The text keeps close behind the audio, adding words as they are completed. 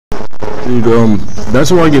Dude, that's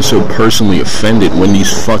why I get so personally offended when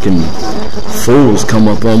these fucking fools come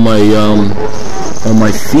up on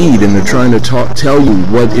my feed and they're trying to tell you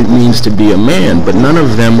what it means to be a man, but none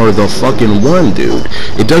of them are the fucking one, dude.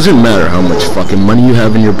 It doesn't matter how much fucking money you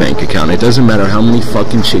have in your bank account. It doesn't matter how many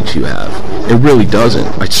fucking chicks you have. It really doesn't.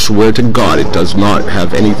 I swear to God, it does not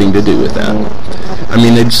have anything to do with that. I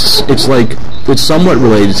mean, it's like, it's somewhat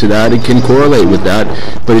related to that. It can correlate with that,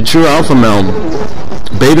 but a true alpha male,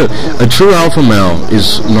 a true alpha male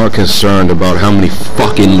is not concerned about how many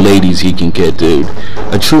fucking ladies he can get, dude.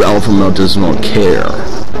 A true alpha male does not care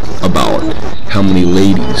about how many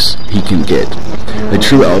ladies he can get. A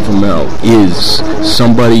true alpha male is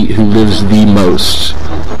somebody who lives the most.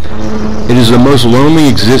 It is the most lonely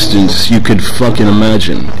existence you could fucking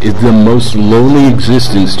imagine. It's the most lonely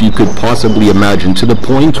existence you could possibly imagine, to the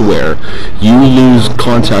point where you lose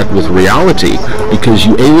contact with reality because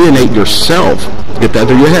you alienate yourself. Get that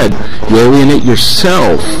through your head. You alienate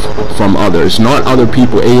yourself from others, not other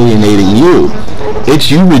people alienating you.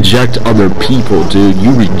 It's you reject other people, dude.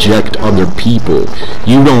 You reject other people.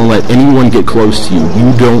 You don't let anyone get close to you.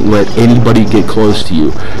 You don't let anybody get close to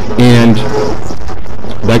you. And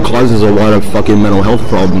that causes a lot of fucking mental health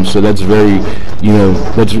problems. So that's very, you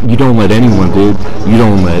know, you don't let anyone, dude. You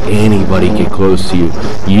don't let anybody get close to you.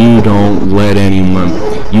 You don't let anyone.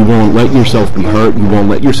 You won't let yourself be hurt. You won't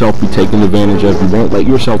let yourself be taken advantage of. You won't let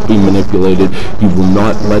yourself be manipulated. You will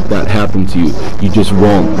not let that happen to you. You just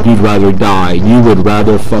won't. You'd rather die. You would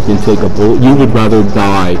rather fucking take a bullet. You would rather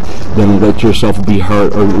die than let yourself be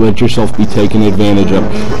hurt or let yourself be taken advantage of.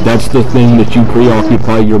 That's the thing that you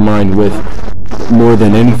preoccupy your mind with more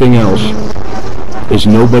than anything else. Is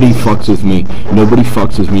nobody fucks with me. Nobody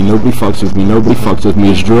fucks with me. Nobody fucks with me. Nobody fucks with me.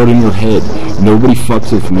 It's drilled in your head. Nobody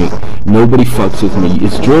fucks with me. Nobody fucks with me.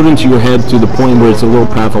 It's drilled into your head to the point where it's a little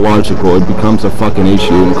pathological. It becomes a fucking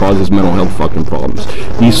issue and causes mental health fucking problems.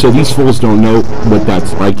 These fools don't know what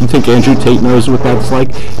that's like. You think Andrew Tate knows what that's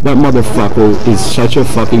like? That motherfucker is such a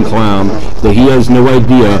fucking clown that he has no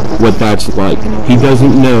idea what that's like. He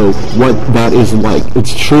doesn't know what that is like.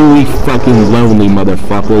 It's truly fucking lonely,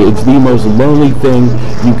 motherfucker. It's the most lonely thing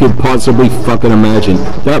you could possibly fucking imagine.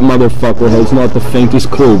 That motherfucker has not the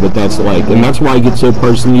faintest clue what that's like, and that's why I get so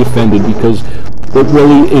personally offended, because it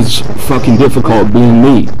really is fucking difficult being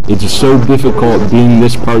me. It's so difficult being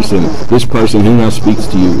this person who now speaks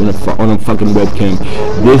to you on a fucking webcam.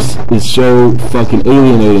 This is so fucking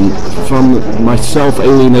alienating from myself,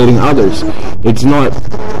 alienating others. It's not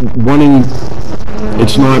wanting.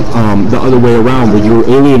 It's not the other way around, where you're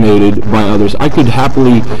alienated by others. I could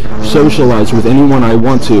happily socialize with anyone I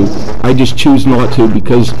want to. I just choose not to,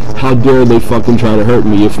 because how dare they fucking try to hurt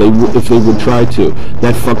me if they would try to.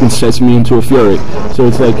 That fucking sets me into a fury. So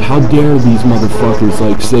it's like, how dare these motherfuckers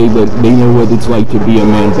like say that they know what it's like to be a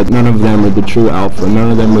man, but none of them are the true alpha.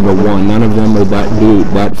 None of them are the one. None of them are that dude,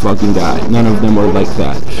 that fucking guy. None of them are like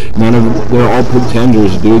that. They're all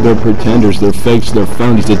pretenders, dude. They're pretenders. They're fakes. They're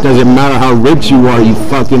phonies. It doesn't matter how rich you are, you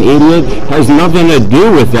fucking idiot. It has nothing to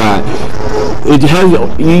do with that. It has.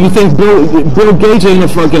 You think Bill Gates ain't a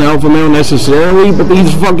fucking alpha male necessarily, but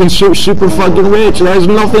he's fucking super fucking rich. It has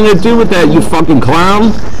nothing to do with that, you fucking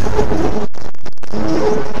clown.